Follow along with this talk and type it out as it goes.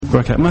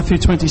Okay, Matthew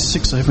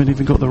 26, I haven't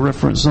even got the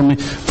reference on me.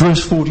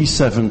 Verse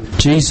 47.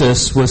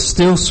 Jesus was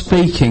still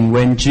speaking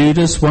when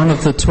Judas, one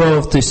of the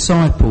 12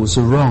 disciples,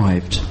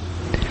 arrived.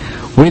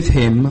 With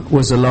him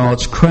was a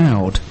large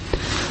crowd,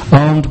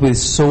 armed with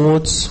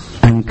swords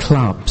and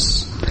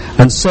clubs,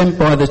 and sent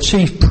by the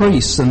chief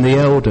priests and the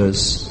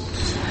elders.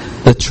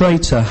 The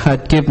traitor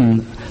had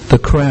given the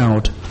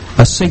crowd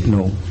a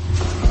signal.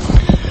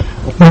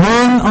 The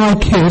one I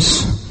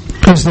kiss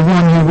is the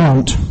one you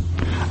want.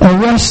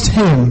 Arrest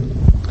him.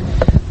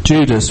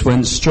 Judas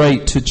went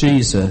straight to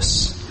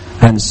Jesus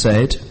and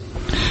said,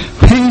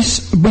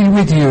 Peace be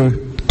with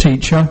you,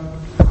 teacher.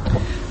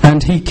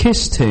 And he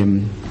kissed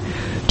him.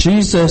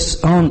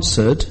 Jesus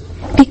answered,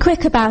 Be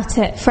quick about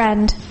it,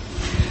 friend.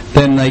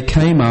 Then they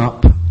came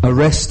up,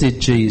 arrested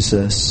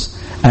Jesus,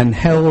 and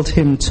held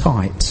him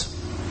tight.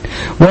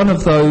 One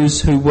of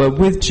those who were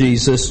with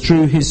Jesus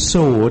drew his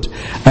sword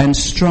and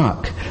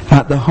struck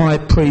at the high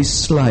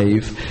priest's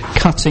slave,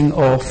 cutting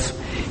off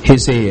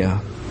his ear.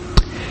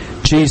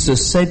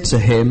 Jesus said to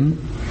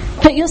him,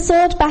 Put your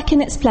sword back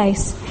in its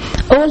place.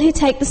 All who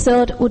take the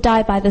sword will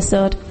die by the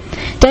sword.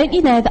 Don't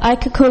you know that I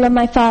could call on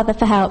my Father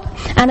for help,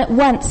 and at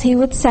once he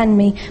would send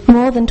me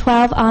more than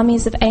 12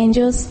 armies of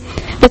angels?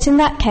 But in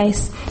that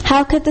case,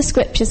 how could the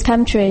scriptures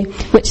come true,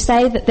 which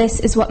say that this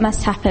is what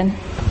must happen?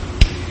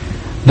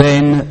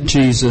 Then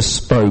Jesus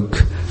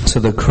spoke to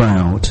the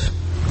crowd.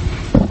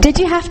 Did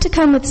you have to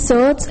come with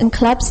swords and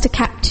clubs to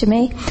capture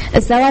me,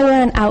 as though I were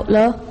an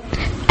outlaw?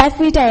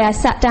 Every day I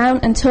sat down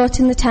and taught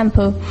in the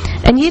temple,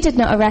 and you did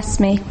not arrest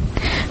me.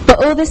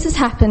 But all this has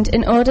happened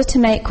in order to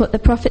make what the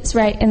prophets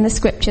wrote in the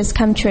scriptures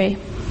come true.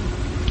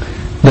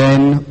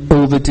 Then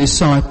all the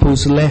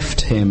disciples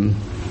left him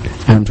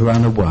and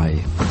ran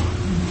away.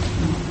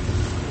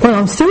 Well,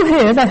 I'm still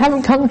here. They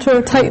haven't come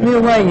to take me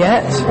away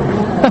yet.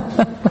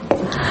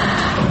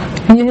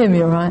 Can you hear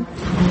me all right?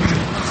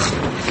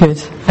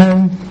 Good.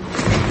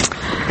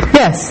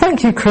 Yes,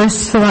 thank you,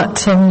 Chris, for that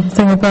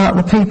thing about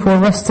the people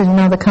arrested in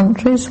other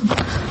countries.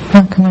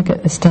 How can I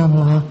get this down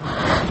lower?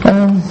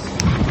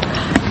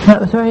 That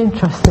was very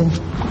interesting.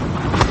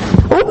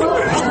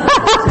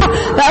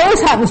 That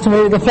always happens to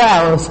me with the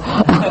flowers.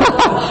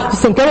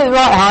 Just think, get it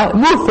right height,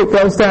 woof, it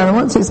goes down, and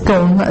once it's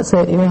gone, that's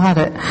it, you had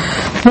it.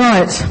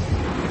 Right.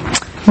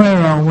 Where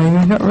are we?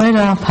 We've read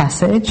our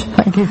passage.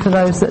 Thank you for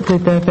those that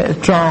did their bit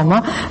of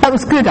drama. That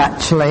was good,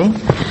 actually,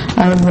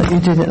 that you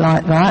did it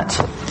like that.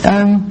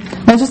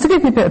 Now, just to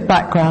give you a bit of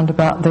background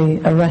about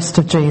the arrest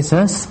of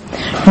Jesus,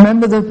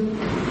 remember the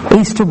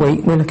Easter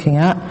week we're looking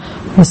at.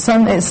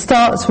 It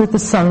starts with the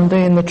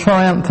Sunday and the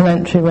triumphal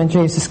entry when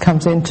Jesus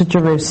comes into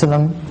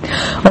Jerusalem.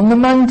 On the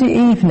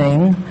Monday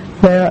evening,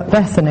 they're at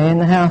Bethany in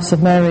the house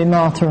of Mary,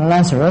 Martha and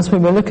Lazarus. We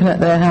were looking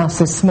at their house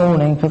this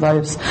morning for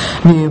those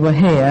of you who were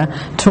here.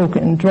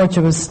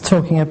 Roger was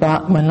talking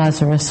about when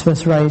Lazarus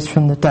was raised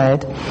from the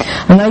dead.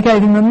 And they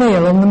gave him a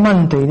meal on the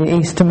Monday, the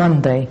Easter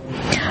Monday.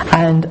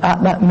 And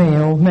at that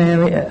meal,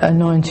 Mary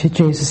anointed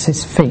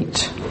Jesus'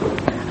 feet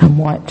and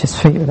wiped his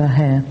feet with her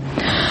hair.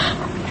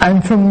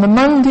 And from the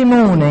Monday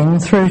morning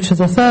through to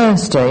the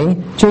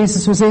Thursday,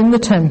 Jesus was in the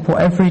temple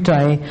every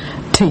day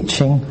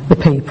teaching the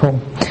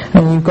people.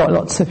 And you've got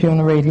lots, if you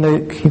want to read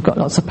Luke, you've got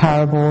lots of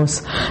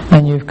parables,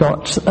 and you've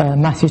got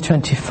Matthew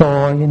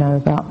 24,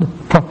 about the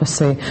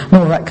prophecy, and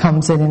all that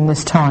comes in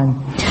this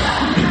time.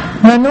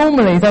 Now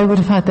normally they would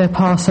have had their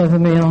Passover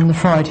meal on the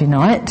Friday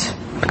night,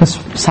 because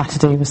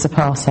Saturday was the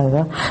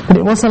Passover, but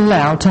it was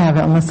allowed to have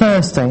it on the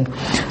Thursday.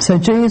 So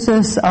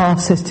Jesus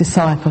asked his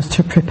disciples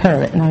to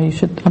prepare it. Now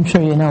I'm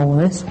sure you know all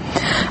this.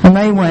 And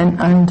they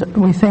went, and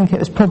we think it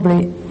was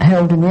probably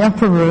held in the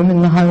upper room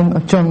in the home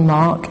of John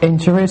Mark in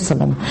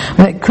Jerusalem.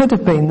 And it could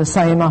have been the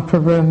same upper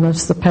room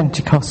as the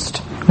Pentecost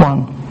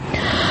one.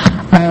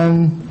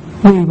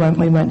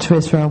 We went to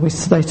Israel,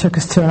 they took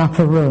us to an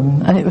upper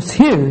room, and it was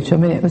huge. I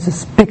mean, it was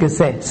as big as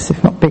this,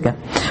 if not bigger.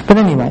 But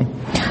anyway,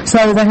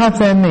 so they have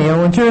their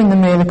meal, and during the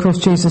meal, of course,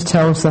 Jesus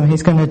tells them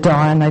he's going to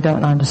die, and they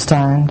don't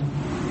understand.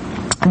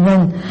 And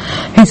then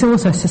he also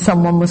said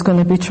someone was going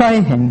to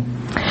betray him.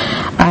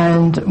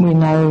 And we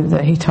know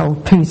that he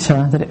told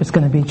Peter that it was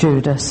going to be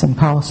Judas and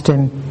passed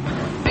him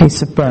a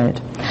piece of bread.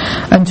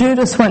 And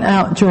Judas went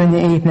out during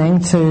the evening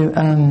to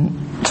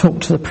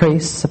talk to the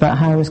priests about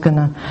how he was going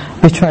to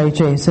betray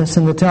Jesus.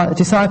 And the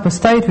disciples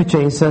stayed with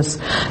Jesus.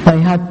 They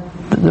had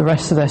the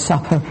rest of their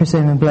supper,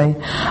 presumably,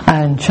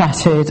 and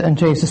chatted, and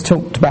Jesus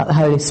talked about the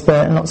Holy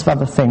Spirit and lots of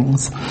other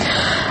things.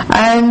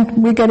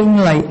 And we're getting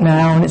late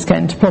now, and it's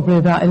getting to probably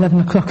about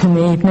 11 o'clock in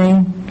the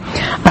evening,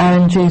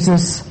 and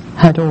Jesus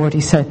had already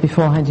said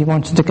beforehand he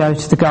wanted to go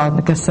to the Garden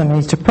of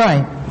Gethsemane to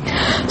pray.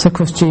 So of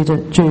course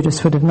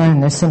Judas would have known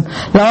this. And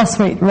last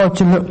week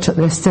Roger looked at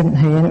this, didn't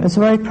he? And it was a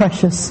very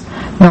precious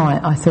night,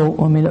 I thought,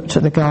 when we looked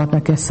at the Garden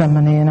of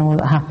Gethsemane and all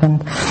that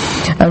happened.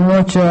 And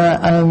Roger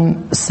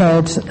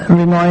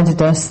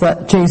reminded us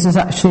that Jesus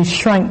actually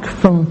shrank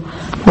from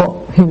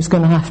what he was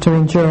going to have to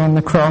endure on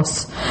the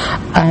cross.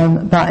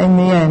 But in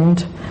the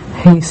end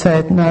he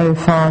said, "No,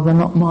 Father,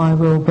 not my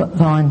will but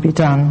thine be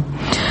done."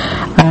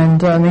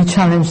 And he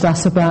challenged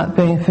us about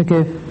being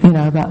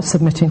about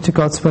submitting to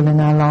God's will in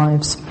our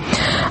lives.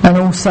 And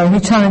also he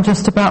challenged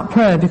us about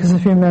prayer, because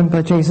if you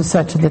remember, Jesus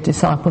said to the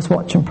disciples,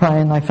 watch and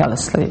pray, and they fell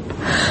asleep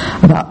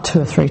about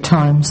 2 or 3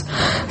 times.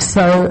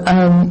 So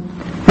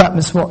that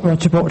was what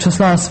Roger brought to us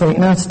last week.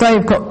 Now today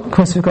we've got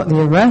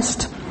the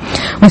arrest.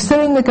 We're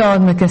still in the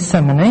Garden of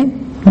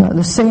Gethsemane.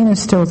 The scene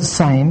is still the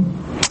same.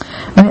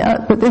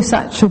 But this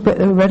actual bit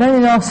that we read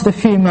only lasted a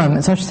few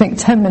moments, I think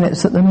 10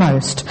 minutes at the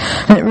most.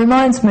 And it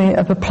reminds me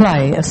of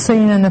a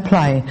scene in a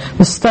play.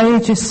 The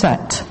stage is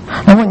set.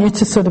 I want you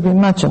to sort of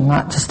imagine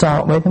that to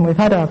start with, and we've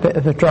had our bit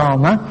of a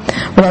drama,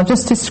 but I'll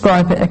just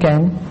describe it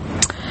again.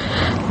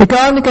 The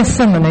Garden of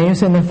Gethsemane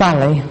is in a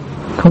valley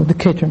called the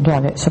Kidron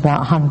Valley. It's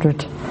about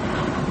 100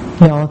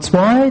 yards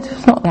wide.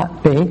 It's not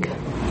that big.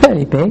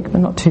 Fairly big,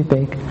 but not too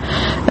big.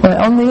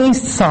 On the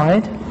east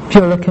side, if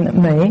you're looking at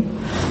me,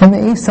 on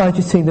the east side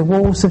you see the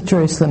walls of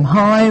Jerusalem,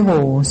 high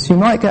walls. You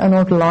might get an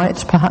odd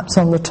light perhaps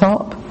on the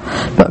top,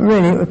 but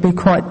really it would be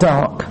quite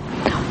dark.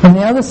 On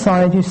the other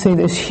side you see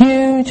this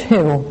huge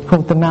hill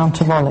called the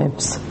Mount of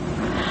Olives.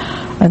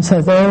 And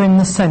so they're in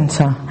the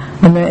centre,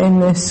 and they're in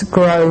this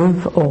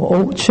grove or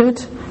orchard,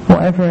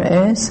 whatever it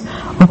is,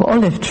 of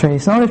olive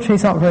trees. And olive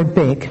trees aren't very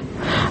big.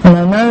 And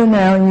I know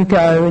now you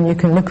go and you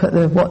can look at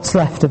what's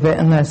left of it,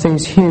 and there's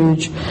these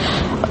huge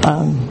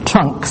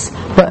trunks.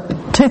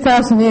 But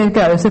 2,000 years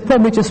ago, they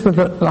probably just would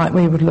look like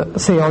we would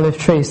see olive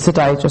trees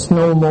today, just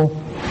normal,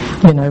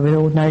 with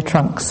ordinary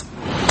trunks.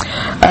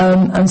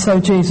 And so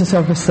Jesus,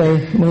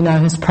 obviously, we know,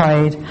 has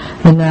prayed,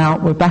 and now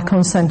we're back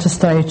on centre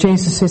stage.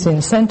 Jesus is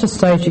in centre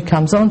stage, he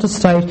comes onto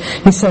stage,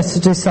 he says to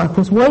the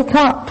disciples, wake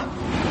up!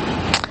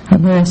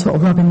 And they're sort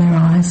of rubbing their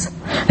eyes.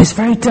 It's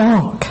very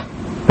dark,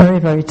 very,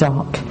 very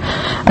dark,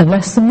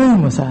 unless the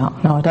moon was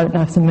out. Now, I don't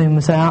know if the moon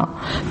was out,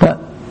 but,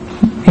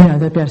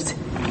 they'd be able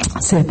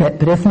to see a bit,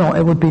 but if not,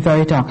 it would be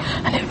very dark,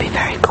 and it would be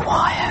very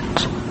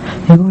quiet.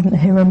 You wouldn't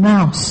hear a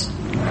mouse.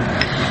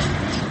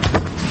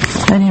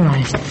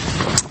 Anyway,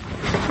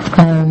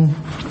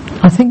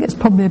 I think it's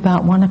probably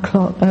about 1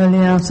 o'clock, early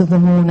hours of the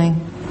morning,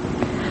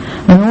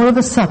 and all of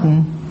a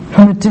sudden,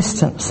 from a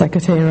distance, they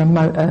could hear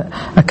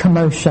a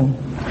commotion,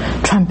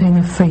 tramping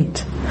of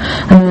feet,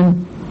 and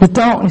then the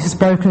darkness is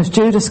broken as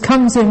Judas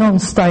comes in on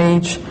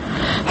stage,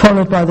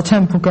 followed by the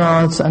temple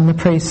guards and the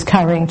priests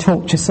carrying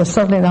torches. So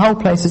suddenly the whole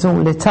place is all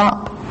lit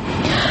up.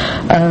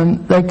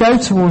 They go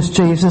towards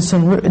Jesus,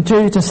 and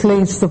Judas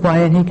leads the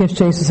way, and he gives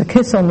Jesus a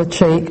kiss on the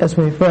cheek, as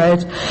we've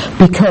read,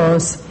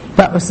 because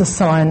that was the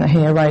sign that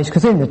he arranged,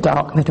 because in the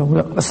dark they'd all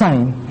look the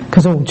same,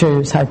 because all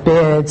Jews had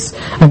beards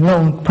and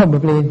long,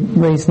 probably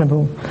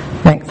reasonable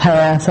length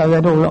hair, so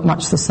they'd all look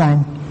much the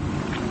same.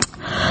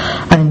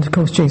 And of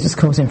course Jesus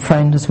calls him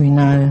friend, as we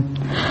know.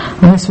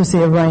 And this was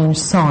the arranged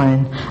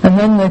sign. And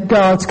then the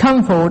guards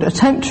come forward,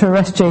 attempt to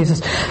arrest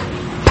Jesus.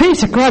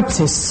 Peter grabs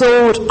his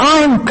sword,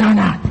 I'm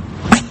gonna,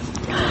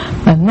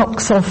 and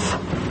knocks off.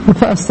 The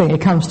first thing he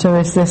comes to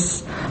is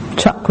this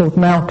chap called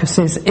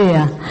Malchus's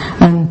ear,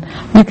 and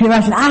you can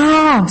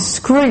imagine,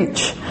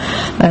 screech,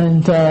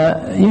 and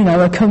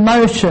a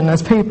commotion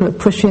as people are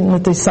pushing the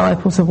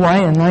disciples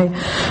away, and they,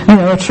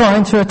 are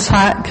trying to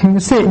attack. You can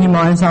see it in your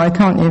mind's eye,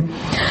 can't you?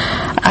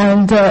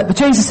 And but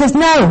Jesus says,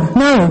 no,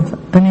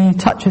 and he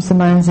touches the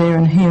man's ear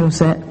and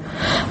heals it.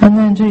 And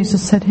then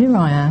Jesus said, here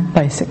I am,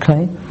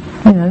 basically.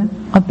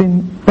 I've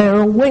been there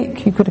all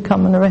week. You could have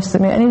come and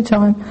arrested me at any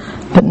time,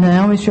 but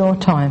now is your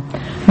time.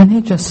 And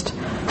he just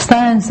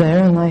stands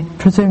there, and they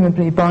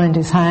presumably bind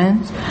his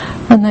hands,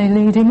 and they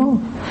lead him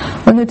on.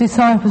 And the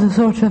disciples are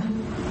sort of,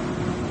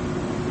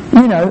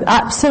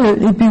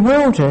 absolutely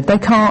bewildered. They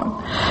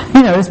can't,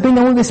 there's been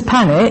all this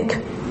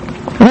panic.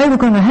 They were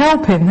going to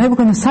help him. They were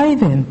going to save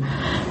him.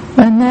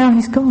 And now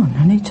he's gone,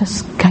 and he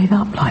just gave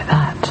up like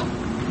that.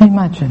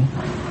 Imagine.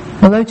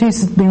 Although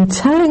Jesus had been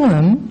telling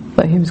them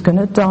that he was going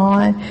to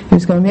die, he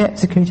was going to be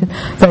executed,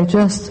 they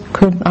just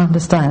couldn't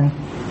understand.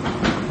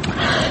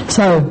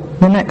 So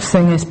the next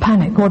thing is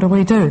panic. What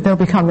do? They'll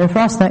be coming for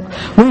us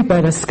next. We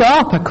better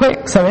scarper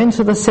quick, so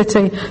into the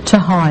city to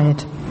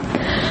hide.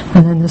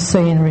 And then the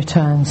scene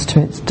returns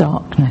to its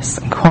darkness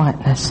and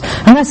quietness.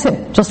 And that's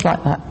it, just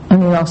like that.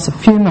 Only lasts a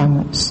few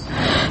moments.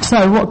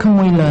 So what can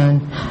we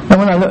learn? And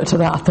when I looked at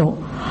that, I thought,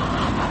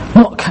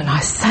 what can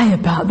I say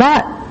about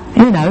that?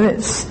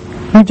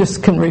 You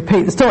just can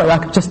repeat the story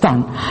like I've just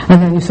done.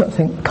 And then you sort of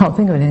can't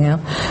think of anything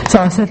else. So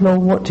I said, Lord,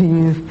 what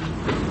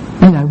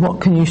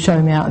can you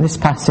show me out of this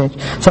passage?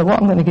 So what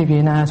I'm going to give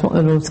you now is what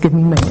the Lord's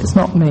given me. It's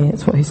not me,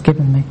 it's what he's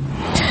given me.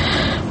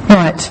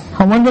 Right,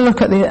 I want to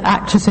look at the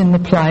actors in the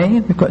play.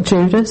 We've got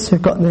Judas,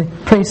 we've got the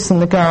priests and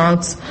the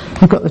guards,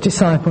 we've got the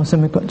disciples,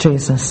 and we've got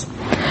Jesus.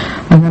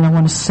 And then I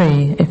want to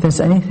see if there's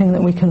anything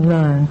that we can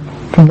learn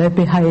from their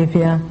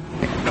behaviour,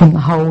 from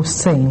the whole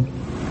scene.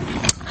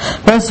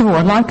 First of all,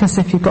 I'd like us,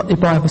 if you've got your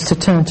Bibles, to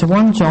turn to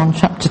 1 John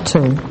chapter 2.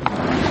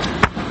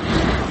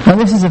 Now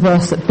this is a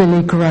verse that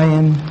Billy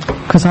Graham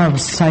because I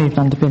was saved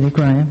under Billy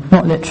Graham,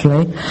 not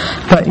literally,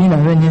 but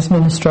in his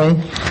ministry.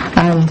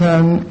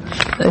 And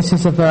this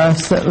is a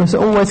verse that was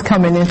always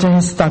coming into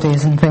his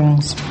studies and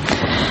things.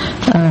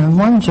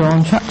 1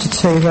 John chapter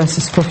 2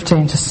 verses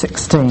 15 to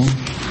 16.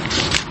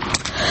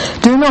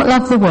 Do not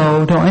love the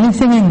world or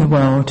anything in the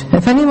world.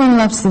 If anyone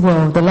loves the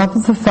world, the love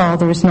of the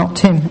Father is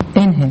not in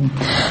him.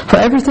 For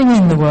everything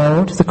in the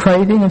world, the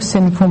craving of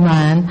sinful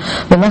man,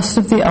 the lust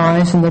of the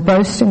eyes, and the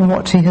boasting of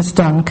what he has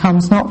done,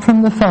 comes not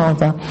from the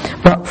Father,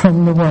 but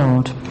from the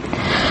world.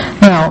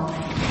 Now,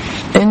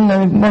 in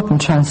the modern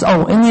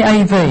in the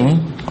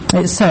AV,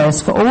 it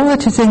says, for all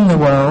that is in the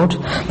world,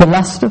 the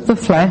lust of the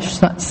flesh,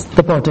 that's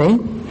the body,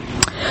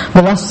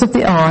 the lust of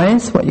the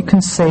eyes, what you can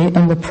see,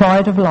 and the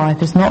pride of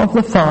life is not of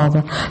the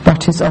Father,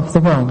 but is of the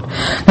world.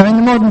 Now in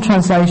the modern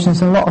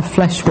translations, a lot of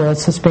flesh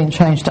words has been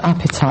changed to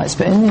appetites,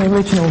 but in the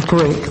original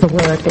Greek, the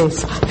word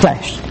is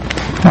flesh.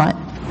 Right?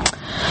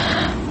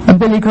 And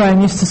Billy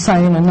Graham used to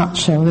say in a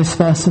nutshell, this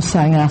verse of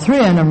saying our three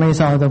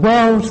enemies are the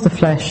world, the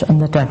flesh, and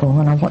the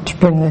devil. And I want to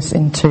bring this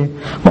into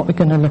what we're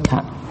going to look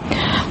at.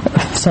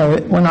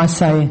 So when I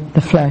say the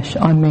flesh,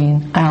 I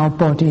mean our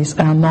bodies,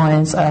 our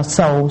minds, our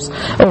souls,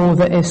 all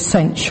that is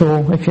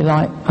sensual, if you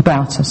like,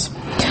 about us.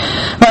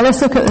 Now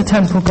let's look at the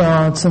temple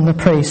guards and the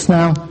priests.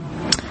 Now,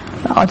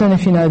 I don't know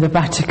if you know the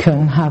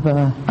Vatican have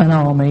an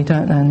army,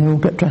 don't they? And they all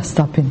get dressed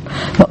up in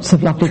lots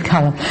of lovely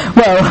colour.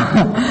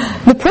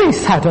 Well, the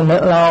priests had a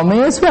little army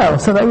as well,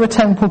 so they were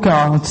temple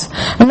guards.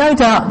 And no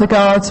doubt the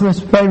guards were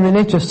very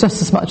religious, just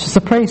as much as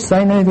the priests.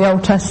 They knew the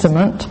Old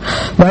Testament.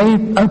 They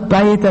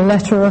obeyed the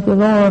letter of the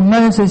law of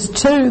Moses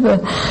to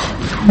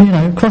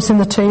the, crossing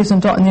the T's and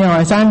dotting the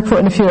I's, and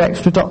putting a few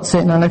extra dots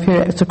in and a few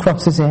extra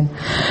crosses in.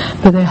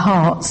 But their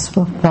hearts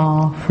were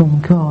far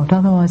from God.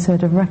 Otherwise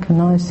they'd have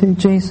recognised who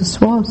Jesus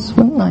was,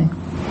 wouldn't they?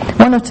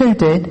 One or two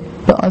did,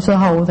 but as a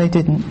whole they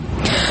didn't.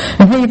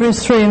 In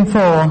Hebrews 3 and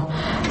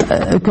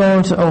 4,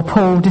 God or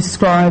Paul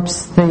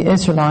describes the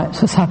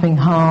Israelites as having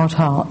hard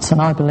hearts, and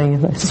I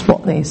believe this is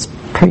what these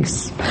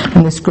priests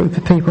and this group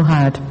of people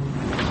had.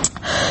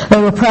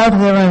 They were proud of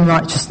their own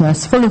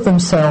righteousness, full of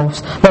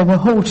themselves. They were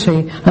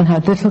haughty and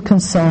had little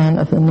concern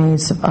of the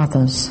needs of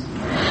others.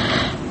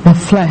 The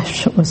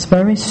flesh was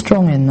very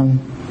strong in them.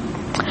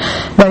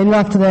 They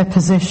loved their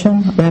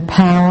position, their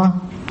power,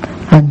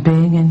 and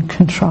being in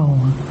control.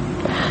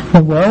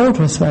 The world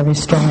was very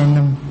strong in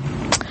them.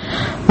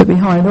 But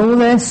behind all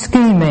their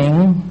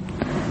scheming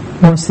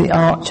was the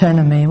arch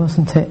enemy,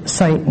 wasn't it?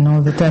 Satan,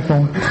 or the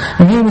devil.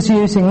 And he was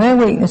using their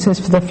weaknesses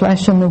for the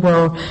flesh and the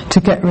world to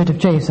get rid of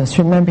Jesus.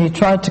 Remember, he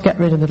tried to get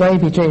rid of the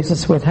baby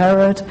Jesus with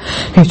Herod.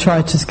 He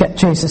tried to get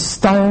Jesus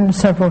stoned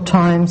several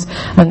times.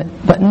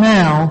 But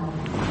now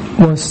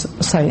was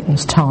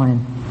Satan's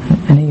time.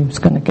 And he was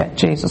going to get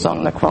Jesus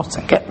on the cross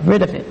and get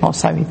rid of him, or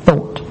so he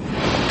thought.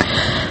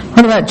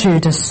 What about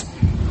Judas?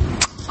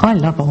 I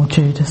love old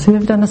Judas. Have you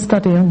ever done a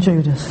study on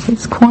Judas?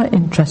 It's quite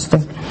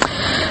interesting.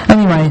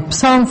 Anyway,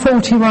 Psalm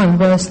 41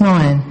 verse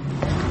 9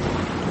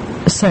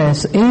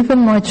 says, even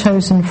my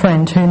chosen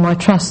friend whom I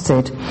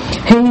trusted,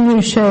 he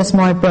who shares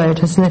my bread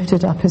has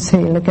lifted up his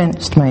heel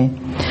against me.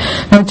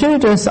 Now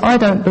Judas, I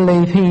don't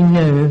believe he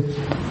knew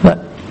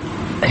that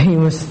he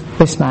was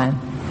this man.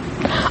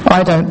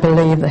 I don't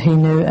believe that he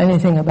knew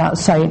anything about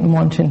Satan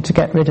wanting to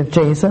get rid of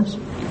Jesus.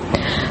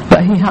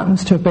 But he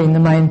happens to have been the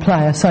main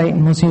player.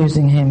 Satan was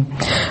using him.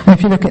 And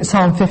if you look at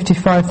Psalm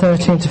 55,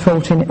 13 to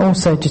 14, it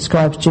also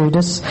describes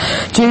Judas.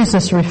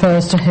 Jesus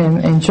refers to him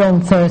in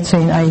John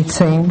 13,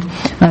 18,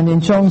 and in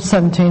John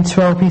 17,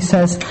 12 he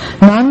says,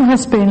 none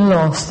has been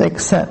lost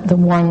except the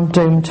one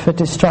doomed for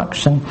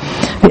destruction.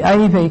 The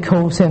AV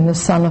calls him the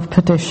son of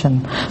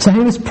perdition. So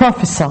he was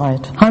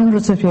prophesied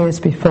hundreds of years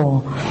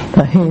before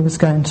that he was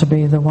going to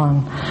be the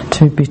one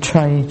to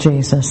betray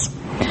Jesus.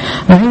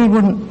 Now he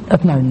wouldn't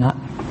have known that,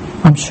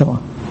 I'm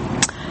sure.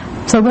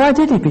 So why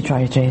did he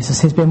betray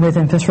Jesus? He's been with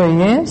him for 3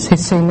 years.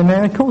 He's seen the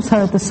miracles,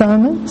 heard the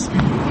sermons.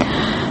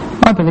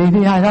 I believe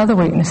he had other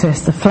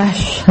weaknesses, the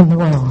flesh and the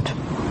world.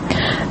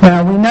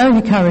 Now we know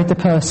he carried the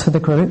purse for the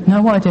group.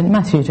 Now why didn't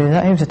Matthew do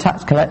that? He was a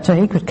tax collector,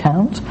 he could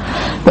count.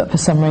 But for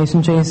some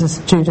reason Judas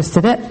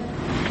did it.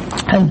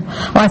 And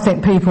I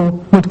think people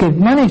would give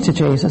money to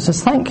Jesus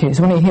as thank yous.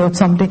 When he healed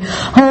somebody,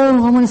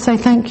 oh, I want to say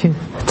thank you,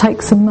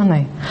 take some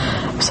money.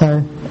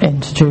 So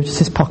into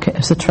Judas's pocket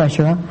as a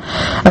treasurer.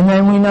 And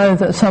then we know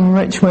that some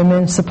rich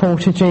women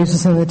supported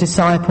Jesus and the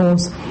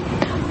disciples.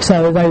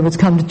 So they would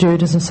come to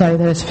Judas and say,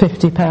 there's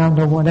 £50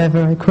 or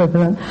whatever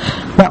equivalent.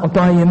 That'll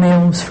buy you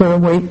meals for a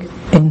week,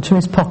 into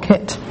his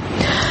pocket.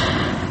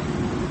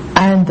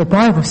 And the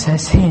Bible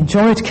says he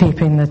enjoyed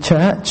keeping the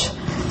church,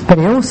 but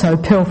he also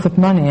pilfered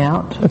money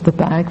out of the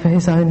bag for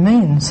his own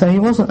means. So he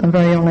wasn't a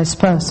very honest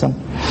person.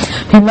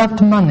 He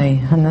loved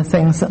money and the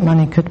things that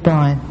money could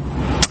buy.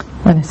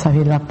 And so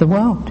he loved the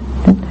world,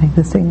 didn't he?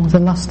 The things, the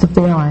lust of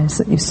the eyes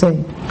that you see.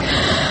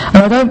 And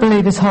I don't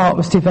believe his heart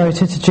was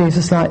devoted to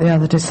Jesus like the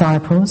other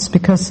disciples,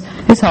 because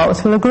his heart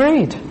was full of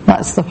greed.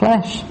 That's the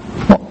flesh.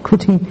 What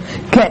could he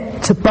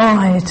get to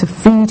buy to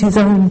feed his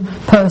own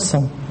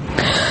person?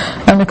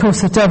 And And of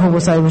course the devil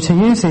was able to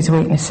use these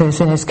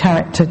weaknesses in his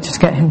character to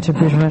get him to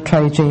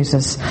betray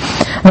Jesus.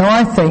 Now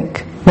I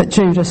think that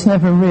Judas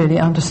never really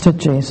understood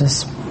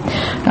Jesus'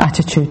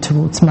 attitude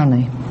towards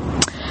money.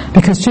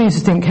 Because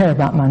Jesus didn't care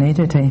about money,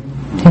 did he?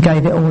 He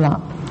gave it all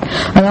up.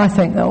 And I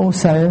think that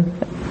also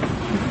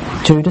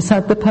Judas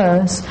had the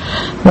purse.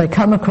 They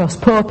come across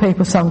poor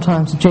people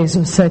sometimes, and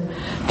Jesus said,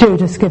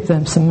 Judas, give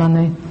them some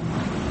money.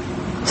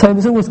 So he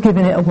was always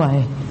giving it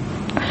away,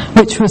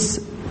 which was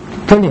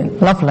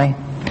brilliant, lovely.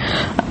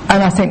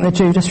 And I think that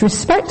Judas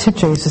respected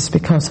Jesus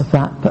because of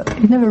that, but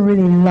he never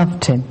really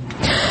loved him.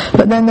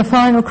 But then the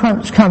final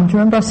crunch comes.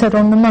 Remember I said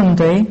on the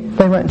Monday,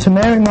 they went to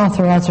Mary,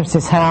 Martha,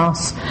 Lazarus'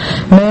 house.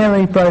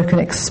 Mary broke an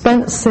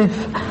expensive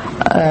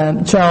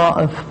jar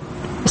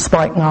of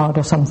spikenard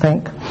or something,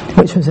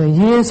 which was a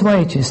year's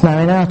wages. Now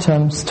in our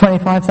terms,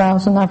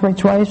 25,000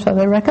 average wage, so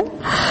they reckon.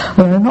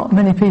 Well, not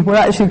many people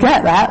actually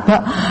get that,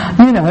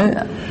 but, you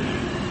know,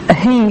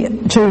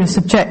 Judas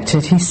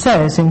objected. He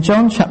says in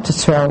John chapter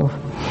 12,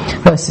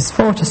 verses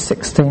 4 to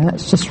 16,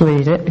 let's just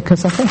read it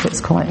because I think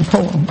it's quite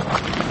important.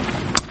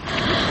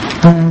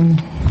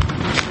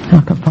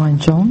 I can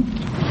find John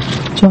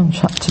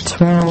chapter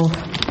 12.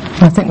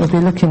 I think we'll be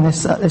looking at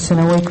this in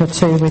a week or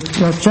two with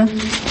Roger.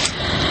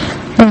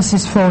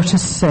 Verses 4 to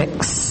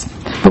 6.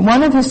 But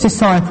one of his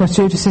disciples,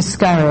 Judas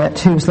Iscariot,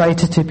 who was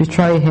later to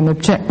betray him,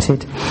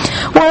 objected.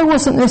 Why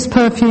wasn't this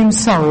perfume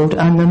sold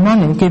and the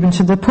money given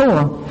to the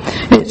poor?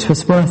 It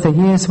was worth a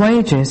year's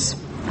wages.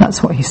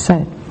 That's what he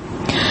said.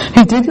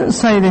 He didn't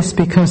say this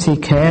because he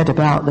cared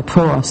about the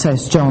poor,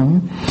 says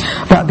John,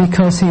 but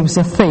because he was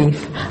a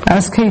thief.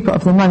 As keeper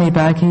of the money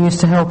bag, he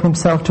used to help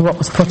himself to what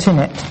was put in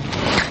it.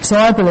 So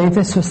I believe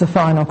this was the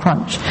final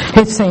crunch.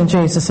 He'd seen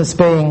Jesus as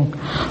being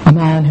a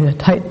man who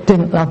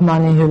didn't love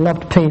money, who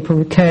loved people,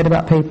 who cared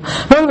about people.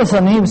 But all of a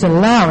sudden he was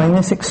allowing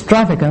this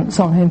extravagance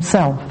on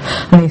himself.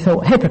 And he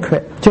thought,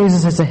 hypocrite.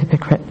 Jesus is a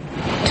hypocrite.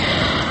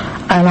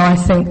 And I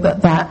think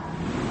that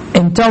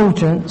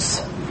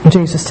indulgence,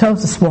 Jesus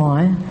tells us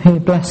why, he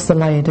blessed the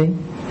lady.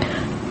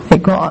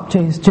 It got up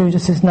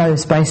Judas's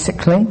nose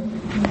basically.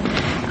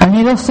 And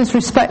he lost his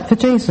respect for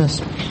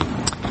Jesus.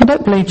 I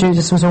don't believe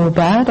Judas was all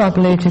bad. I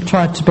believe he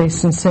tried to be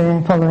sincere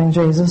in following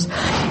Jesus.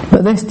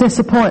 But this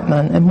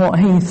disappointment in what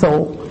he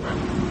thought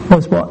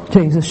was what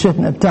Jesus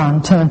shouldn't have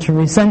done turned to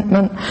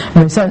resentment.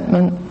 And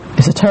resentment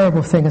is a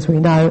terrible thing, as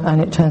we know,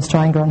 and it turns to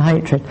anger and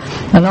hatred.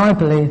 And I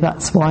believe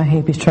that's why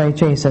he betrayed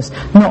Jesus,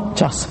 not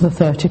just for the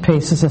 30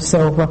 pieces of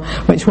silver,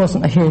 which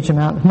wasn't a huge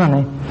amount of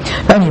money.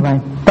 But anyway,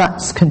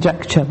 that's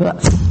conjecture, but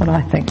that's what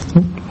I think.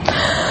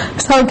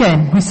 So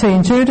again, we see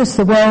in Judas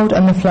the world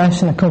and the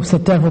flesh, and of course the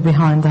devil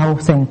behind the whole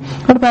thing.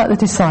 What about the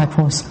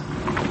disciples?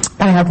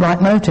 They had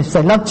right motives.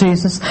 They loved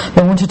Jesus.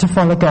 They wanted to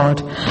follow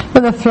God.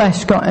 But the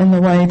flesh got in the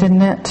way,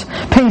 didn't it?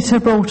 Peter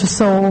brought a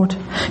sword.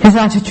 His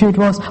attitude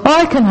was,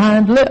 I can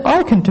handle it.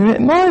 I can do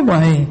it my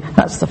way.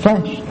 That's the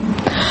flesh.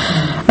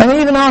 And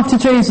even after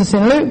Jesus,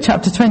 in Luke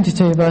chapter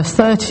 22, verse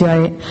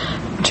 38,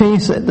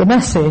 the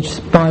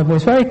Message Bible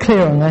is very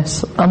clear on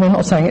this. I'm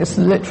not saying it's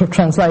the literal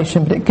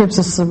translation, but it gives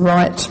us the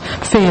right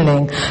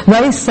feeling.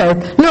 They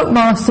said, look,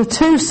 Master,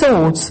 2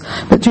 swords.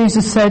 But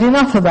Jesus said,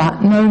 enough of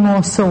that, no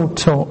more sword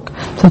talk.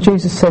 So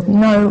Jesus said,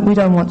 no, we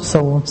don't want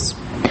swords.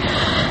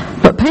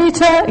 But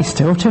Peter, he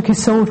still took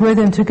his sword with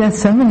him to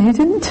Gethsemane,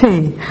 didn't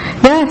he?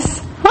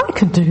 Yes, I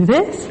can do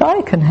this,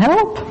 I can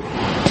help.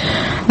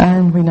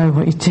 And we know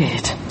what he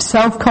did.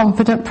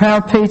 Self-confident,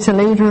 proud Peter,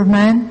 leader of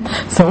men,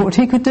 thought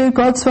he could do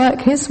God's work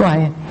his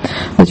way.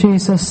 But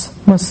Jesus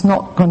was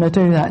not going to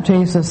do that.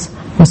 Jesus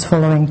was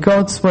following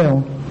God's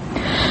will.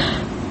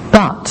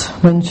 But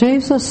when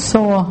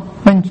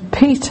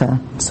Peter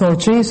saw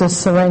Jesus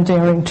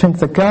surrendering to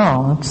the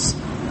guards,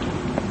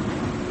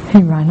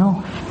 he ran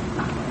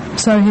off.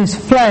 So his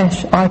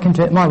flesh, I can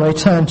do it my way,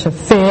 turned to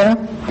fear,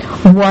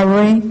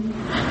 worry,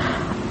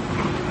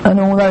 and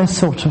all those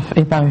sort of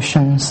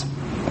emotions.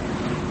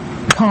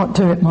 Can't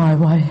do it my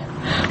way.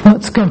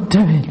 What's God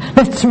doing?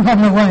 Let's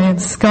run away and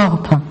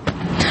scarper.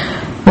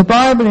 The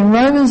Bible in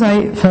Romans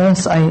 8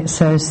 verse 8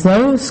 says,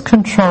 those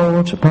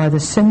controlled by the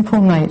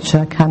sinful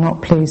nature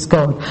cannot please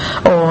God.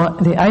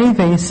 Or the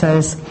AV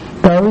says,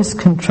 those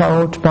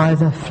controlled by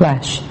the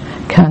flesh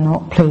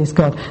cannot please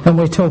God. And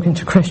we're talking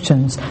to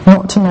Christians,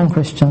 not to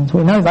non-Christians.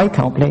 We know they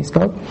can't please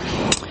God.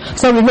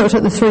 So we looked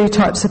at the 3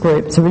 types of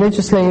groups, the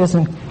religious leaders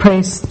and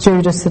priests,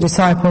 Judas, the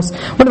disciples.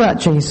 What about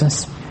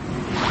Jesus?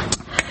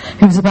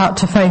 He was about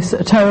to face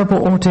a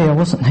terrible ordeal,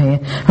 wasn't he?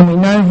 And we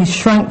know he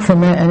shrank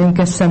from it, and in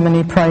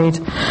Gethsemane prayed,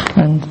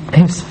 and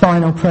his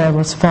final prayer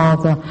was,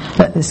 Father,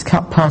 let this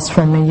cup pass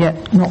from me,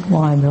 yet not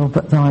my will,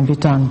 but thine be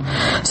done.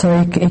 So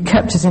he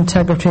kept his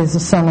integrity as the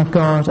Son of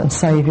God and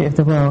Saviour of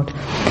the world.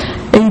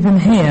 Even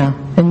here,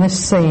 in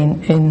this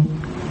scene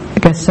in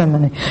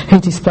Gethsemane, he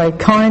displayed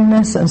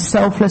kindness and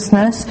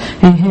selflessness.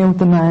 He healed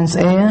the man's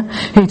ear.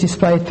 He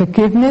displayed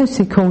forgiveness.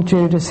 He called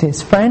Judas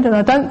his friend, and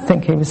I don't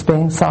think he was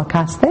being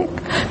sarcastic,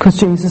 because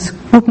Jesus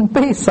wouldn't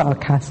be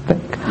sarcastic.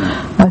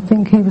 I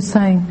think he was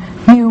saying,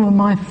 you were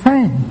my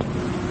friend,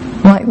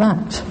 like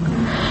that.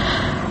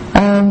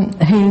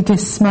 he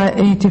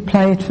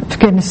displayed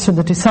forgiveness to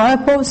the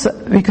disciples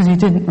because he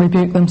didn't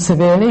rebuke them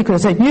severely. He could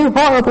have said, "You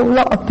horrible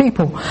lot of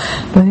people,"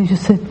 but he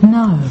just said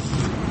no.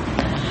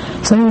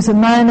 So he was a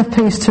man of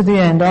peace to the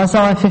end.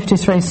 Isaiah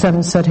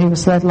 53:7 said he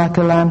was led like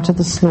a lamb to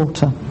the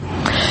slaughter.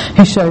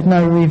 He showed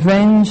no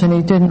revenge and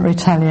he didn't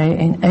retaliate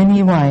in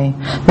any way.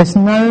 There's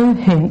no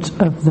hint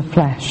of the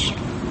flesh.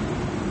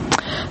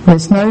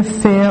 There's no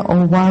fear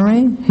or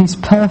worry. He's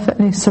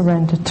perfectly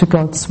surrendered to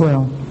God's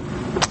will.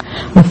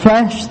 The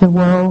flesh, the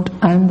world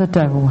and the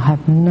devil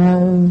have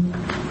no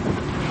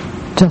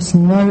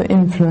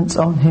influence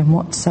on him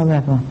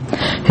whatsoever.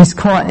 He's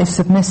quietly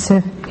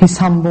submissive, he's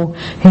humble,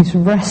 he's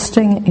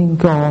resting in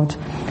God,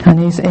 and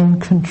he's in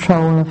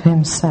control of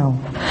himself.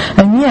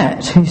 And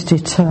yet he's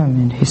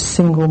determined, he's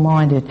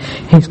single-minded,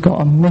 he's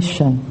got a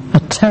mission, a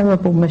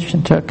terrible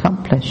mission to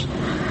accomplish.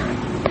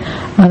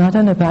 And I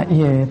don't know about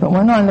you, but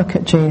when I look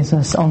at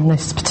Jesus on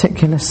this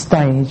particular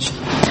stage,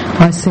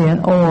 I see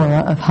an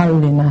aura of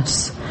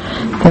holiness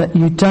that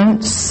you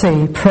don't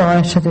see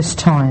prior to this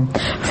time.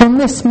 From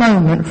this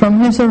moment,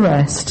 from his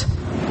arrest,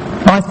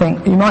 I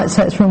think, you might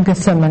say it's from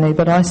Gethsemane,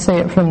 but I see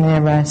it from the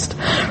arrest,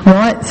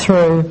 right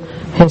through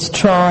his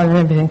trial and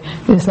everything.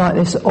 It's like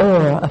this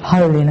aura of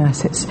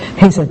holiness.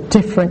 He's a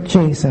different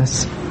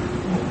Jesus.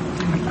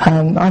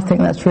 I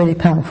think that's really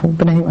powerful,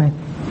 but anyway.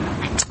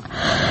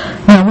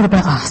 Now, what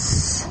about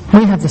us?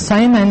 We have the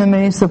same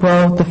enemies, the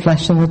world, the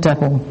flesh and the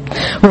devil.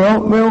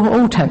 We're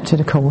all tempted,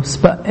 of course,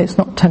 but it's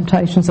not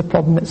temptation's a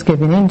problem, it's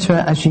giving into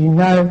it, as you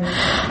know,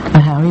 and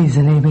how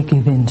easily we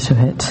give into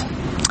it.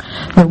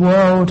 The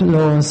world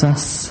lures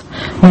us.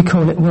 We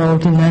call it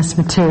worldliness,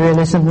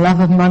 materialism, love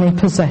of money,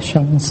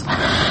 possessions.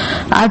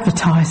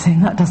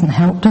 Advertising, that doesn't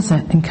help, does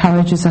it?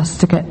 Encourages us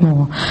to get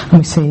more. And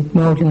we see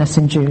worldliness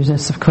in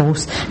Judas, of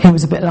course. He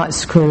was a bit like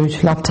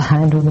Scrooge, loved to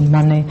handle the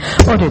money.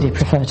 Or did he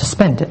prefer to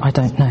spend it? I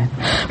don't know.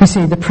 We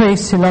see the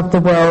priests who love the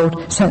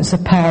world, sense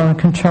of power and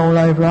control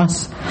over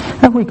us.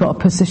 Have we got a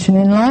position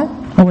in life?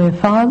 Are we a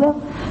father,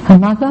 a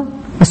mother,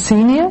 a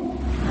senior,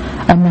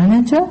 a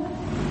manager?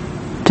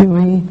 Do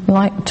we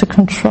like to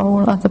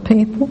control other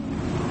people?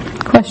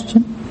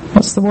 Question.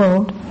 What's the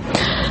world?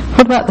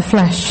 What about the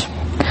flesh?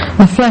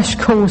 The flesh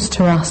calls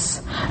to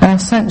us our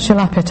sensual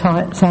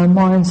appetites, our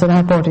minds and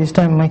our bodies,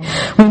 don't we?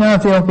 We know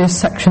of the obvious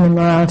sexual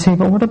immorality,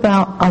 but what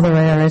about other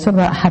areas? What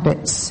about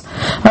habits?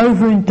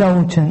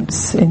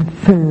 Overindulgence in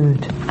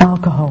food,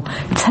 alcohol,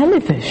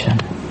 television,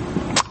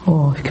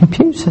 or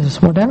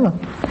computers, whatever.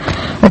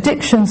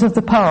 Addictions of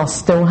the past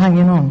still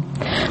hanging on.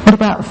 What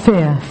about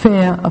fear?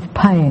 Fear of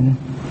pain.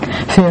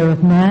 Fear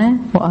of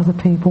man, what other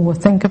people will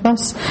think of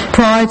us.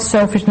 Pride,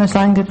 selfishness,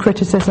 anger,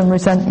 criticism,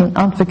 resentment,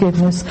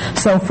 unforgiveness,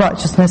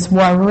 self-righteousness,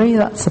 worry,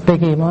 that's a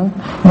biggie one.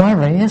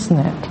 Worry, isn't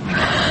it?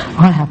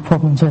 I have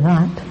problems with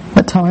that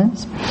at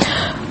times.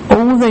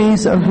 All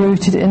these are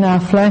rooted in our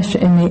flesh,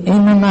 in the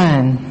inner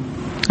man,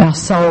 our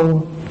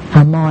soul,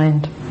 our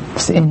mind.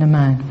 It's the inner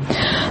man.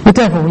 The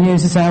devil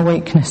uses our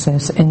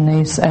weaknesses in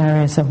these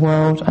areas of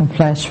world and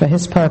flesh for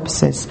his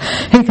purposes.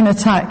 He can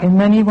attack in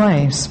many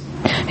ways.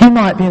 He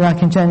might be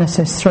like in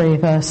Genesis 3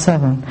 verse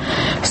 7.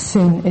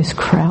 Sin is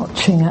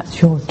crouching at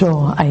your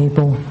door,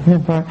 Abel.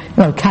 Remember,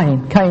 no,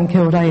 Cain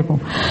killed Abel.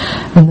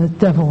 And the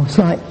devil was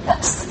like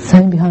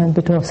standing behind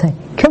the door saying,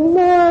 come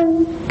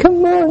on,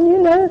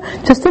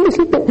 just a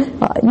little bit,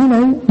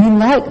 you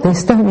like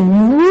this, don't you?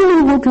 You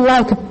really would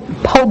like a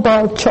whole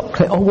bar of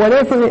chocolate or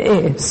whatever it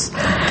is.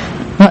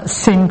 That's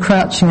sin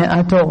crouching at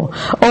our door.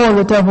 Or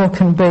the devil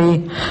can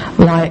be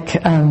like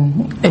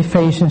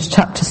Ephesians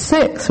chapter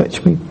 6,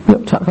 which we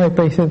looked at very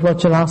briefly with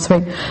Roger last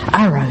week.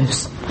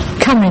 Arrows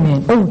coming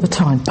in all the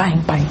time.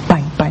 Bang, bang,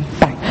 bang, bang,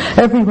 bang.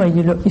 Everywhere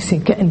you look, you see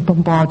getting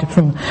bombarded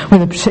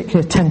with a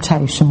particular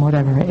temptation,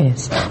 whatever it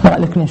is. Like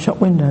looking in shop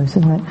windows,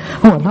 isn't it?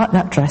 Oh, I like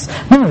that dress.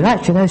 No,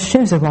 actually, those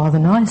shoes are rather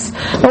nice.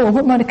 Oh, I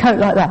wouldn't mind a coat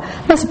like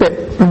that. That's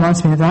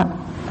reminds me of that.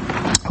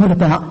 What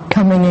about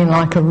coming in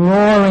like a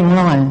roaring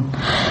lion?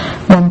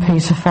 1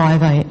 Peter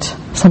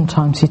 5:8.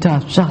 Sometimes he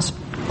does, just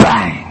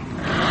bang.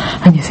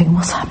 And you think,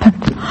 what's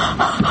happened?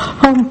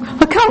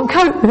 I can't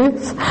cope with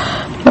this.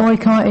 Or he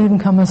can't even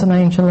come as an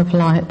angel of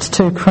light.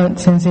 2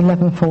 Corinthians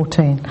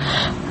 11:14.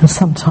 And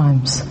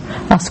sometimes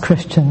us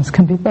Christians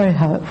can be very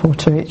hurtful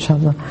to each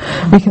other.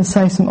 We can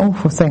say some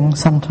awful things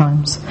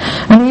sometimes.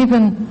 And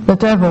even the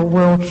devil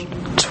will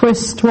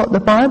twist what the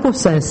Bible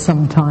says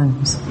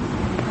sometimes.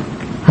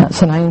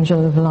 That's an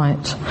angel of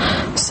light.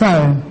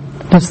 So,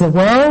 does the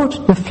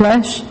world, the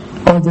flesh,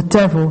 or the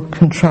devil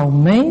control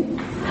me?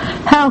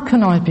 How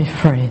can I be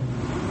free?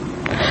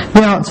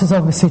 The answer is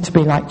obviously to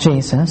be like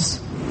Jesus.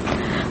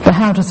 But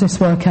how does this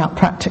work out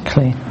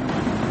practically?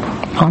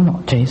 I'm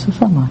not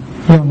Jesus, am I?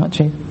 You're not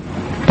Jesus.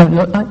 Don't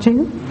look like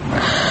Jesus.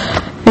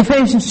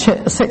 Ephesians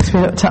 6 we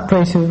looked at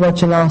briefly with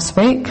Roger last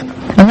week,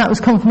 and that was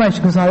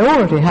confirmation because I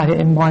already had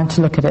it in mind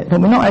to look at it, but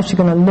we're not actually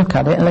going to look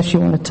at it unless you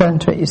want to turn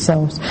to it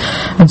yourselves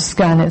and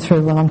scan it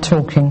through while I'm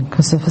talking,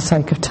 because of the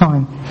sake of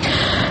time.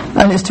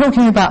 And it's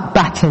talking about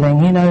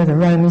battling. You know, the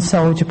Roman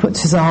soldier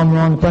puts his armour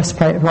on, the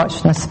breastplate of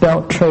righteousness, the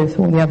belt of truth,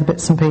 all the other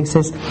bits and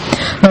pieces.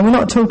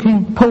 Now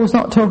Paul's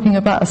not talking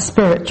about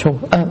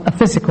a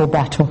physical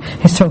battle.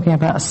 He's talking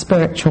about a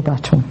spiritual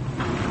battle.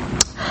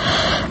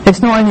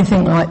 It's not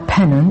anything like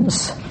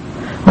penance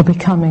or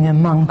becoming a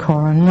monk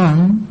or a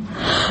nun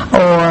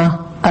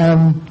or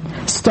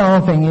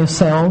starving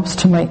yourselves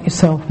to make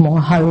yourself more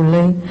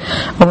holy,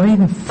 or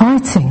even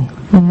fighting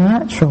in the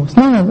naturals.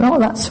 No, not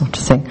that sort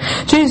of thing.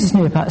 Jesus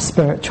knew about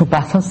spiritual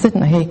battles,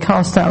 didn't he? He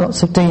cast out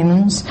lots of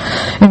demons.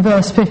 In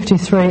verse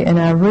 53 in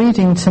our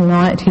reading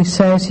tonight, he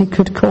says he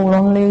could call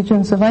on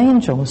legions of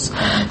angels.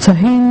 So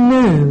he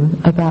knew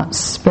about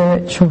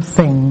spiritual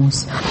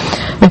things.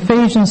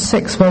 Ephesians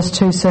 6 verse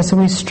 2 says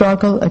we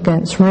struggle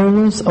against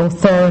rulers,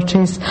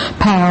 authorities,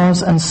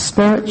 powers and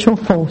spiritual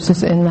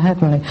forces in the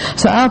heavenly.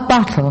 So our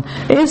battle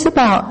is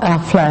about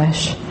our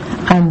flesh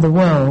and the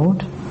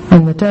world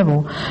and the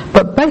devil,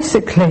 but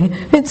basically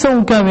it's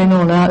all going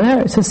on out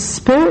there. It's a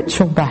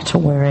spiritual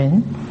battle we're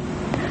in.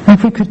 And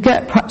if we could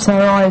get perhaps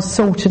our eyes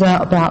sorted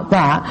out about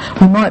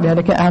that, we might be able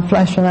to get our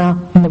flesh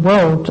and the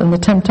world and the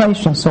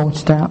temptation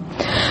sorted out.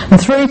 And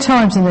 3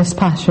 times in this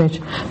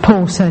passage,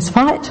 Paul says,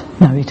 fight?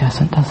 No, he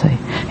doesn't, does he?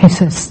 He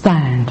says,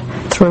 stand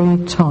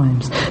 3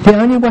 times. The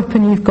only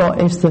weapon you've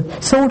got is the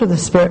sword of the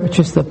Spirit, which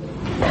is the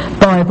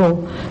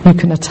Bible. You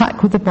can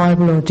attack with the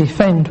Bible or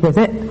defend with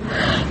it,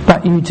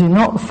 but you do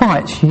not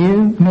fight,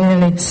 you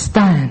merely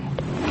stand.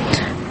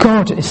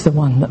 God is the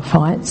one that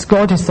fights.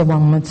 God is the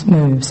one that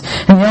moves.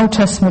 In the Old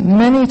Testament,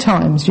 many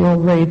times you'll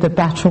read the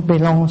battle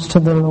belongs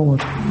to the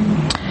Lord.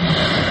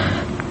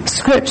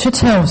 Scripture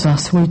tells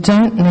us we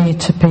don't need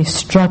to be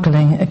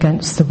struggling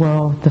against the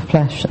world, the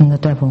flesh and the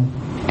devil.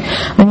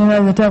 And you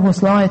know, the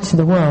devil's lied to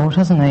the world,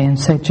 hasn't he, and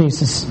said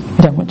Jesus, you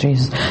don't want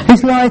Jesus.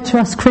 He's lied to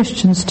us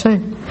Christians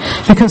too,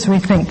 because we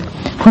think,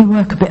 we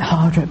work a bit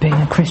harder at being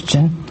a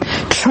Christian,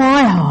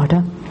 try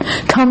harder,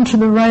 come to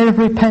the rail of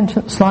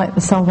repentance like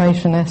the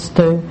Salvationists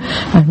do,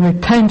 and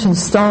repent and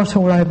start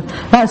all over.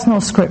 That's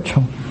not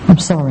scriptural, I'm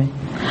sorry.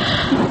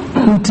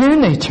 We do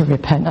need to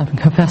repent and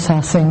confess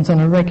our sins on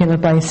a regular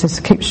basis,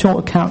 keep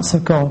short accounts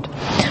of God,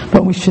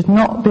 but we should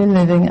not be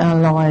living our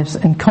lives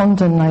in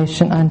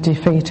condemnation and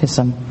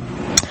defeatism.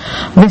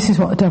 This is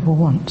what the devil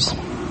wants.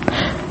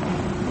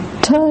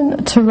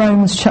 Turn to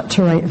Romans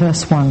chapter 8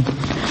 verse 1.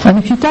 And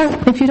if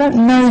you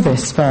don't know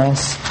this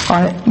verse,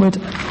 I would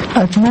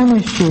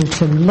admonish you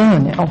to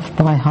learn it off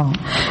by heart.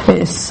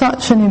 It is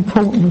such an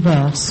important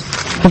verse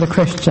for the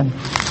Christian.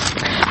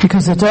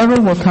 Because the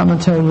devil will come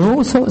and tell you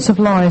all sorts of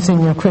lies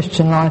in your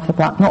Christian life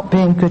about not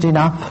being good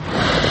enough.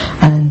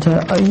 And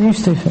it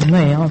used to for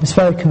me. I was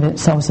very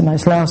convinced I was the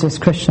most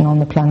lousiest Christian on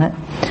the planet.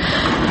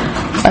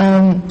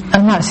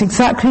 And that's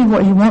exactly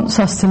what he wants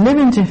us to live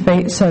in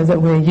defeat so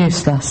that we're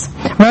useless.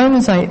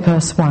 Romans 8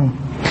 verse 1.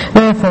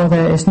 Therefore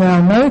there is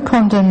now no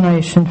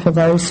condemnation for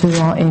those who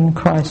are in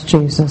Christ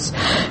Jesus,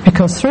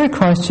 because through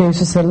Christ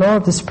Jesus the law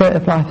of the Spirit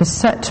of life has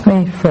set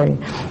me free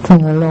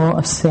from the law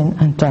of sin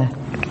and death.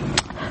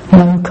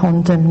 No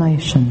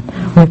condemnation.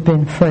 We've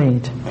been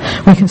freed.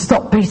 We can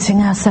stop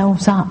beating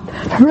ourselves up.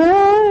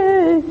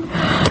 Hooray!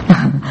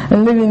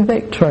 And live in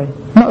victory.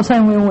 I'm not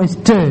saying we always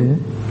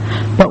do,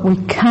 but we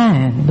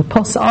can.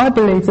 I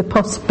believe the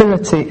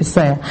possibility is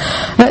there.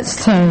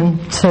 Let's turn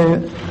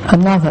to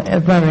a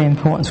very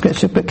important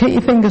scripture, but keep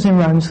your fingers in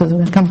Romans because we're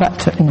going to come back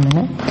to it in a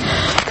minute.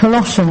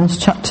 Colossians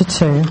chapter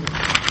 2.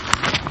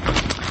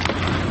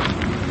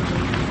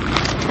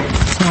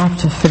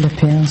 After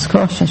Philippians,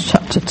 Colossians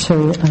chapter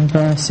 2 and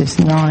verses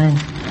 9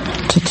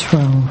 to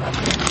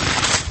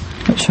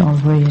 12, which I'll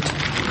read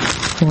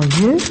for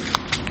you.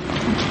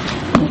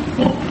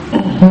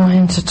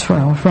 9 to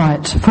 12,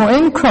 right. For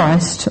in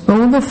Christ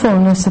all the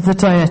fullness of the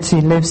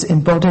deity lives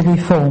in bodily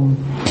form,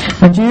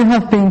 and you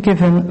have been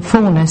given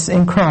fullness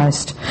in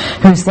Christ,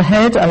 who is the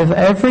head over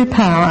every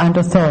power and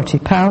authority.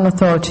 Power and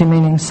authority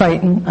meaning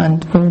Satan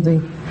and all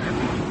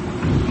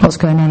what's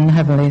going on in the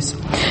heavenlies.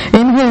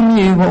 In whom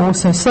you were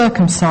also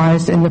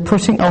circumcised in the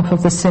putting off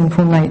of the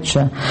sinful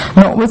nature,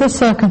 not with a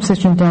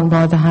circumcision done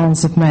by the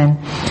hands of men,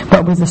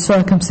 but with the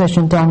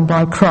circumcision done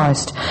by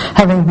Christ,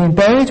 having been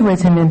buried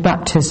with him in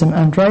baptism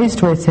and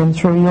raised with him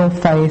through your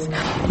faith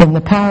in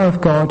the power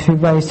of God who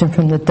raised him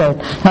from the dead.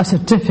 That's a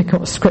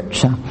difficult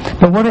scripture,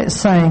 but what it's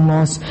saying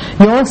was,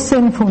 your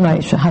sinful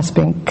nature has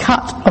been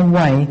cut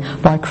away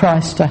by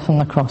Christ's death on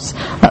the cross.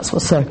 That's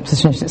what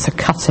circumcision is, it's a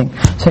cutting.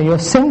 So your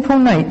sinful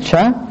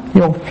nature,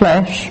 your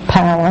flesh, the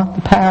power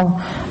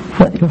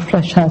that your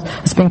flesh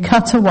has been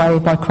cut away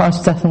by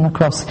Christ's death on the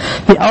cross.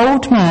 The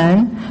old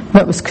man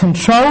that was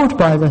controlled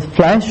by the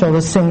flesh or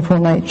the sinful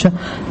nature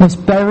was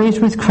buried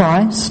with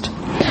Christ,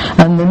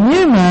 and the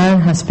new man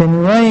has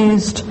been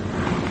raised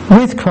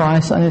with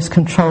Christ and is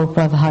controlled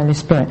by the Holy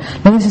Spirit.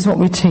 Now this is what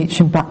we teach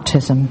in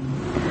baptism.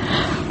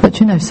 But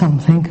you know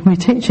something? We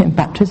teach it in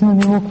baptism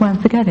and we walk away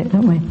and forget it,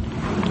 don't we?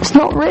 It's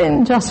not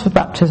written just for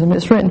baptism,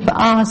 it's written for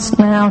us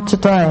now,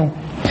 today.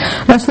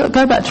 Let's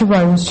go back to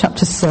Romans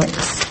chapter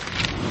 6.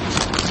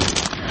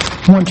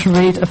 I want to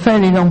read a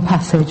fairly long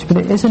passage, but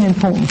it is an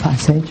important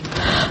passage.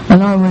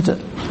 And I would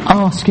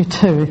ask you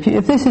too,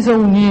 if this is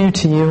all new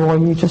to you or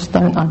you just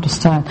don't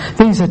understand,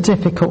 these are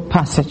difficult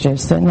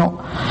passages. They're not,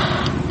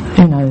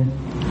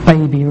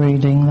 baby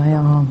reading. They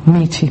are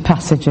meaty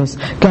passages.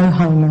 Go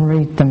home and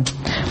read them.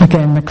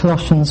 Again, the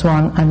Colossians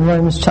 1 and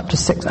Romans chapter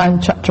 6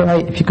 and chapter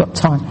 8 if you've got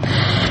time.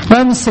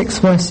 Romans 6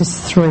 verses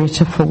 3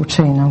 to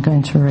 14 I'm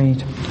going to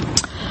read.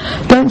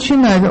 Don't you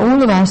know that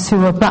all of us who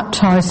were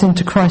baptised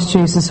into Christ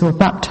Jesus were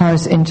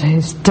baptised into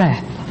his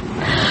death?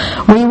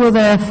 We were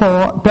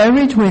therefore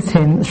buried with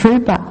him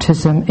through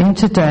baptism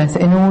into death,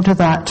 in order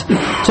that,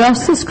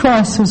 just as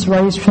Christ was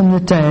raised from the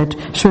dead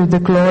through the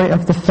glory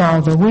of the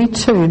Father, we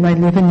too may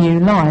live a new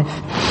life.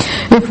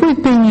 If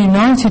we've been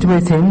united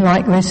with him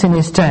like this in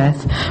his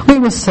death, we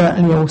will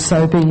certainly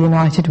also be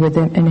united with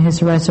him in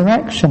his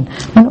resurrection.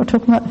 We're not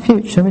talking about the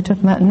future, we're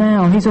talking about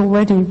now. He's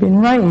already been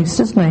raised,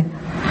 isn't he?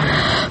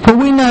 For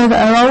we know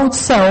that our old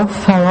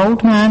self, our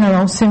old man,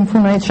 our old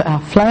sinful nature,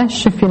 our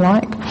flesh, if you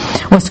like,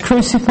 was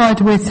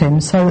crucified with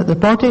him so that the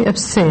body of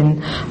sin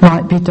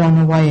might be done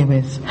away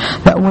with,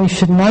 that we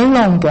should no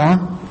longer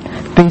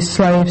be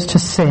slaves to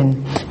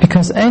sin,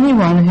 because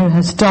anyone who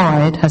has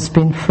died has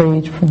been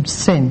freed from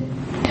sin.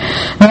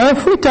 Now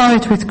if we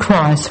died with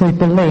Christ, we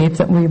believe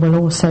that we will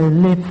also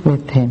live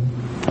with him.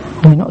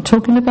 We're not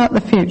talking about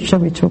the future,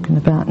 we're talking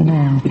about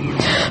now.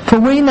 For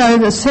we know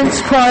that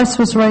since Christ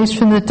was raised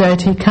from the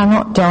dead, he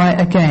cannot die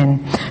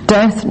again.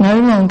 Death no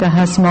longer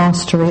has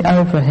mastery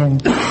over him.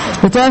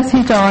 The death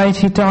he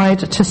died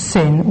to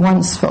sin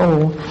once for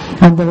all.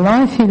 And the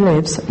life he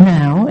lives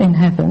now in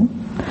heaven,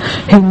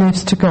 he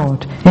lives to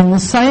God. In the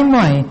same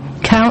way,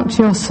 count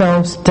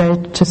yourselves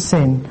dead to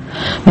sin.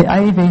 The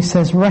AV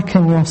says,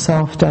 reckon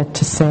yourself dead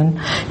to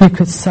sin. You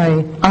could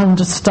say,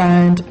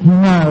 understand,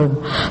 know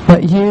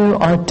that you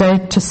are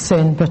dead to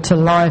sin but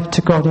alive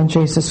to God in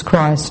Jesus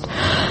Christ.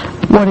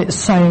 What it's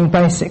saying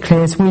basically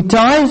is we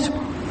died,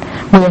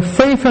 we are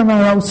free from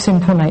our old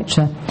sinful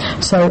nature.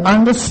 So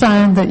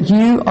understand that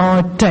you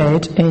are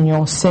dead in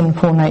your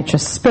sinful nature.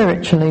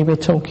 Spiritually we're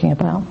talking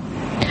about.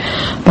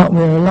 But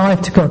we're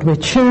alive to God. We're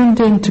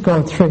tuned in to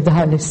God through the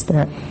Holy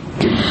Spirit.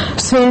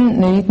 Sin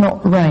need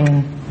not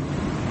reign,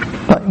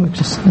 but we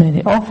just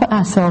need to offer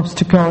ourselves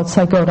to God.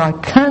 Say, God, I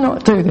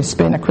cannot do this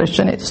being a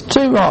Christian. It's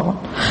too hard.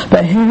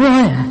 But here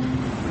I am.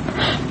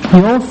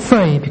 You're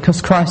free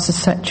because Christ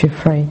has set you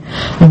free,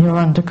 and you're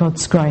under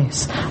God's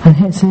grace. And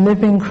his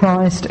living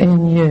Christ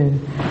in you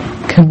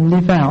can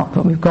live out,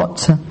 but we've got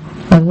to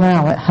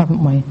allow it,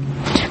 haven't we?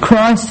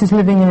 Christ is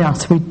living in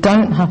us. We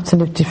don't have to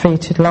live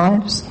defeated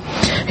lives.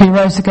 He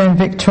rose again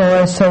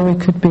victorious so we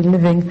could be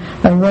living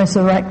a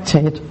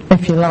resurrected,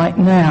 if you like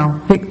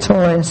now,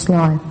 victorious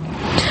life.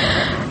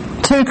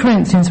 2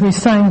 Corinthians, we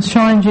sang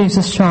Shine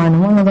Jesus Shine,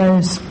 and one of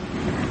those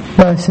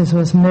verses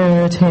was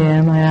mirrored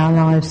here. May our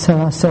lives tell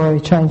our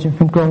story, changing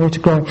from glory to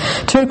glory.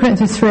 2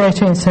 Corinthians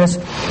 3:18 says,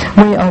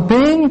 we are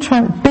being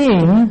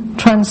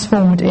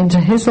transformed into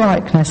his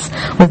likeness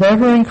with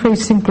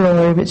ever-increasing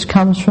glory which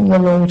comes from the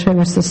Lord who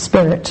is the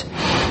Spirit.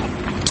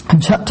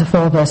 And chapter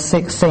 4 verse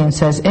 16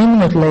 says,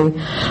 inwardly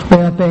we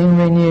are being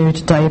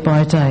renewed day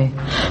by day.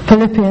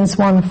 Philippians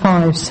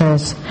 1:5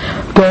 says,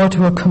 God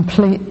will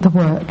complete the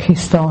work he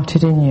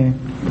started in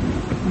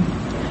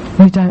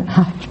you. We don't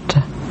have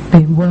to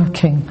be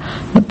working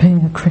at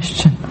being a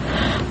Christian,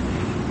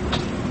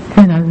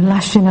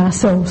 lashing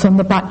ourselves on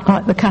the back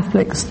like the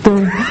Catholics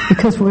do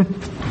because we've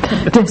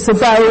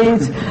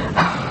disobeyed.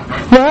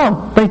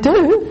 Well, they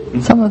do.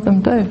 Some of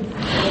them do.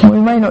 And we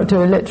may not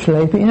do it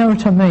literally, but you know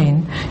what I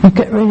mean. You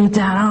get really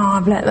down.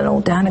 I've let the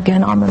Lord down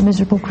again. I'm a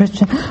miserable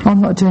Christian.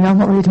 I'm not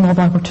reading my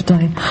Bible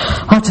today.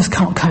 I just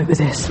can't cope with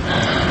this.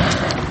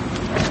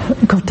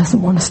 God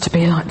doesn't want us to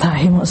be like that.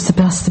 He wants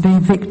us to be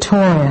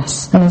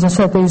victorious. And as I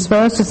said, these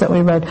verses that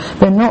we read,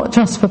 they're not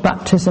just for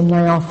baptism,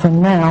 they are for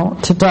now,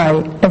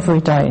 today,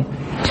 every day.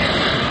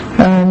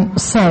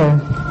 So,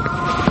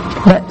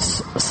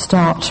 let's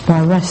start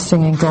by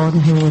resting in God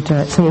and he will do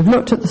it. So we've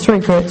looked at the 3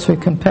 groups, we've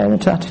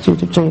compared the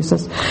attitude of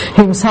Jesus.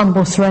 He was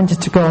humble,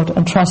 surrendered to God,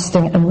 and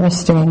trusting and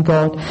resting in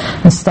God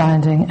and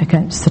standing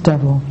against the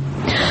devil.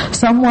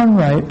 Someone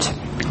wrote,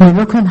 we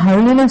look on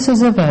holiness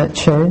as a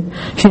virtue,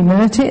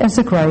 humility as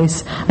a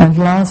grace, and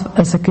love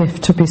as a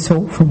gift to be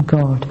sought from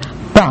God.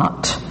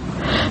 But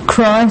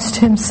Christ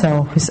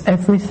himself is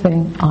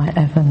everything I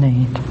ever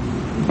need.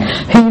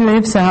 He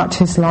lives out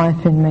his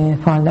life in me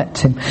if I let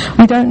him.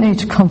 We don't need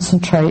to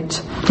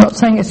concentrate. I'm not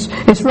saying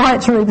it's right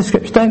to read the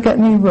scripture, don't get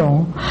me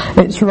wrong.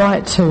 It's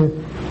right to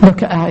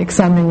look at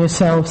examine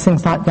yourselves,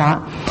 things like that.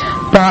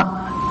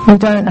 But we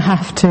don't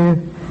have to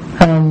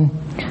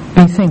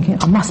be thinking,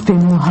 I must be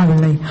more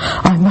holy,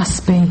 I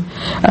must be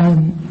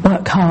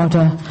work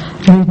harder,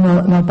 read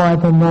my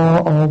Bible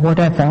more or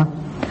whatever.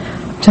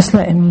 Just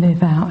let him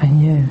live out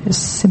in you. It's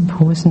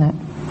simple, isn't it?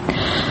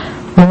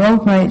 Your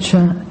old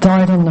nature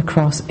died on the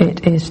cross.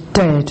 It is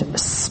dead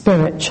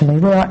spiritually.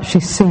 We're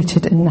actually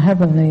seated in the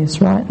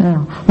heavenlies right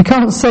now. We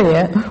can't see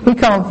it, we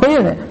can't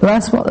feel it, but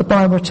that's what the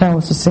Bible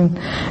tells us in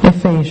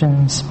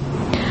Ephesians.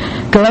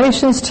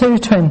 Galatians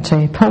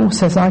 2:20, Paul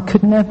says, I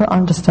could never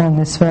understand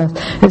this verse.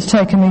 It's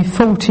taken me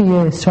 40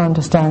 years to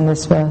understand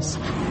this verse.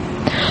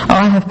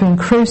 I have been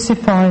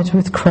crucified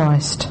with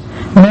Christ.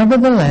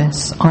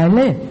 Nevertheless, I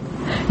live.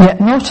 Yet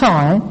not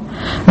I,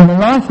 and the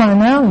life I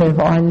now live,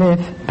 I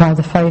live by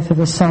the faith of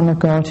the Son of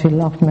God who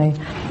loved me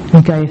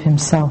and gave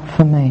himself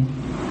for me.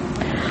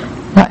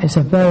 That is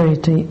a very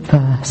deep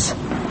verse,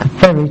 a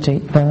very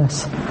deep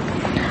verse.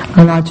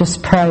 And I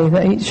just pray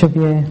that each of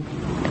you,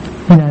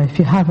 if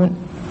you haven't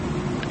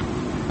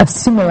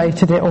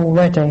assimilated it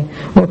already,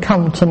 will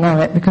come to know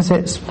it, because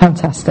it's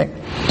fantastic.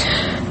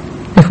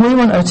 If we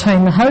want to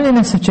attain the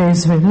holiness of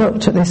Jesus, we've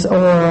looked at this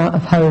aura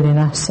of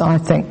holiness, I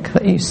think,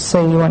 that you see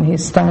when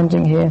he's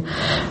standing here,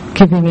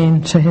 giving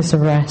in to his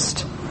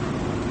arrest.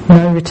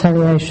 No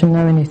retaliation,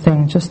 no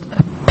anything, just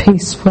a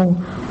peaceful,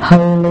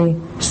 holy,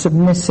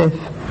 submissive,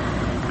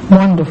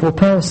 wonderful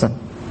person.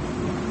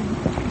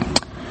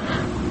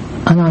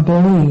 And I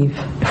believe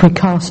if we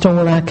cast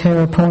all our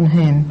care upon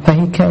him, for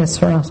he cares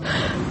for us,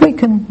 we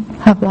can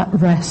have that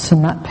rest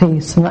and that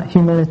peace and that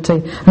humility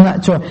and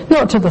that joy.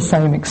 Not to the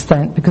same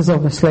extent, because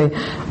obviously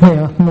we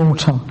are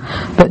mortal.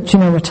 But do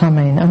you know what I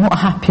mean? And what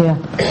happier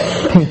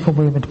people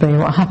we would be,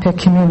 what a happier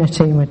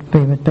community we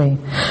would be.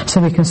 So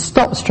we can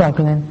stop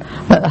struggling,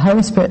 let the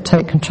Holy Spirit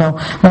take control.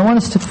 And I want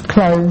us to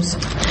close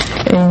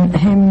in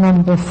hymn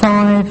number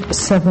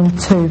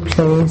 572,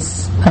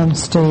 please,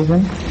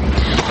 Stephen.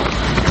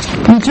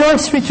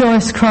 Rejoice,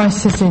 rejoice,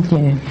 Christ is in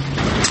you.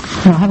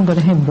 No, I haven't got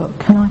a hymn book.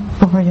 Can I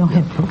borrow your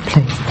hymn book,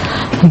 please?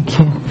 Thank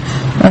you.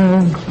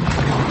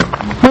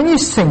 When you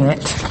sing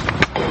it,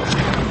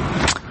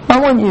 I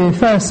want you,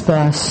 first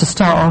verse, to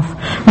start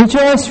off,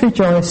 rejoice,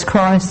 rejoice,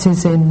 Christ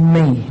is in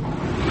me.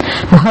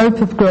 The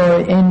hope of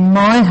glory in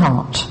my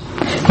heart.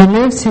 He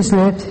lives,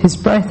 his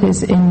breath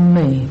is in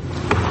me.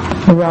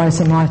 Arise,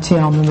 a mighty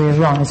arm, and we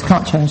arise.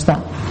 Can't change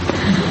that.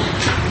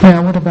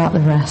 Now, what about the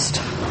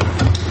rest?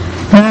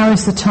 Now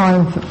is the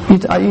time,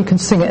 you can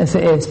sing it as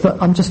it is,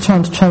 but I'm just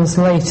trying to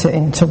translate it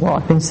into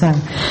what I've been saying.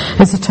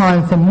 It's a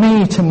time for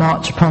me to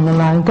march upon the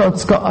land.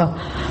 God's got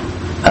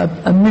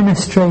a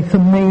ministry for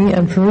me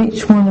and for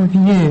each one of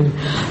you.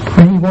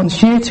 And he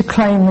wants you to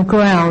claim the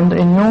ground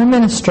in your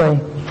ministry.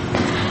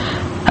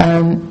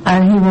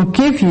 And he will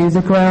give you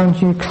the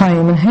ground you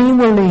claim, and he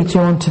will lead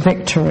you on to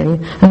victory,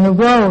 and the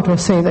world will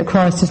see that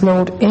Christ is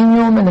Lord in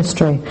your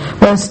ministry.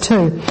 Verse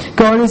 2,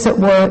 God is at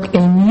work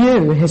in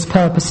you, his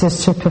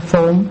purposes to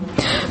perform,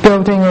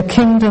 building a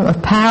kingdom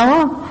of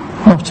power,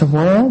 not of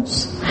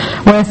words,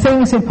 where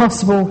things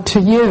impossible to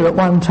you at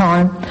one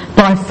time,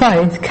 by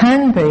faith,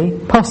 can be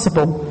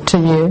possible to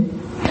you,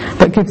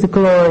 but give the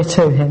glory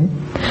to him.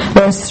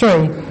 Verse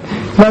 3,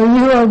 though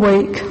you are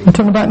weak, I'm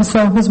talking about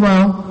myself as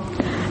well,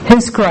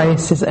 his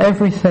grace is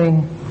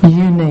everything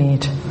you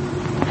need.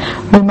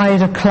 We're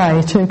made of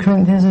clay, 2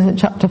 Corinthians, is it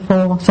chapter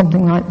 4,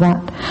 something like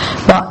that.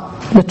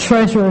 But the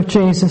treasure of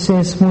Jesus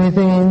is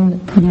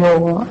within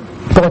your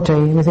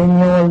body, within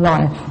your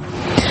life.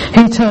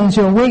 He turns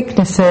your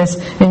weaknesses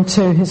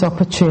into his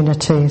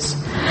opportunities,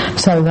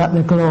 so that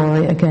the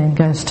glory again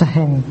goes to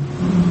him.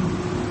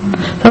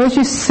 So as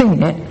you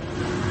sing it,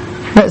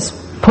 let's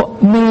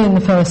put me in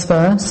the first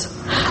verse,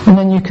 and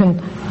then you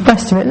can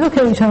rest of it, look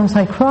at each other and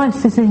say,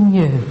 Christ is in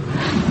you.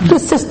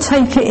 Let's just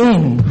take it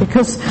in,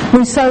 because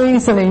we so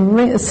easily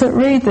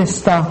read this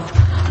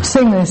stuff,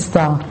 sing this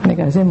stuff, and it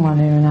goes in one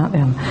ear and out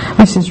the other.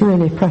 This is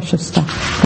really precious stuff.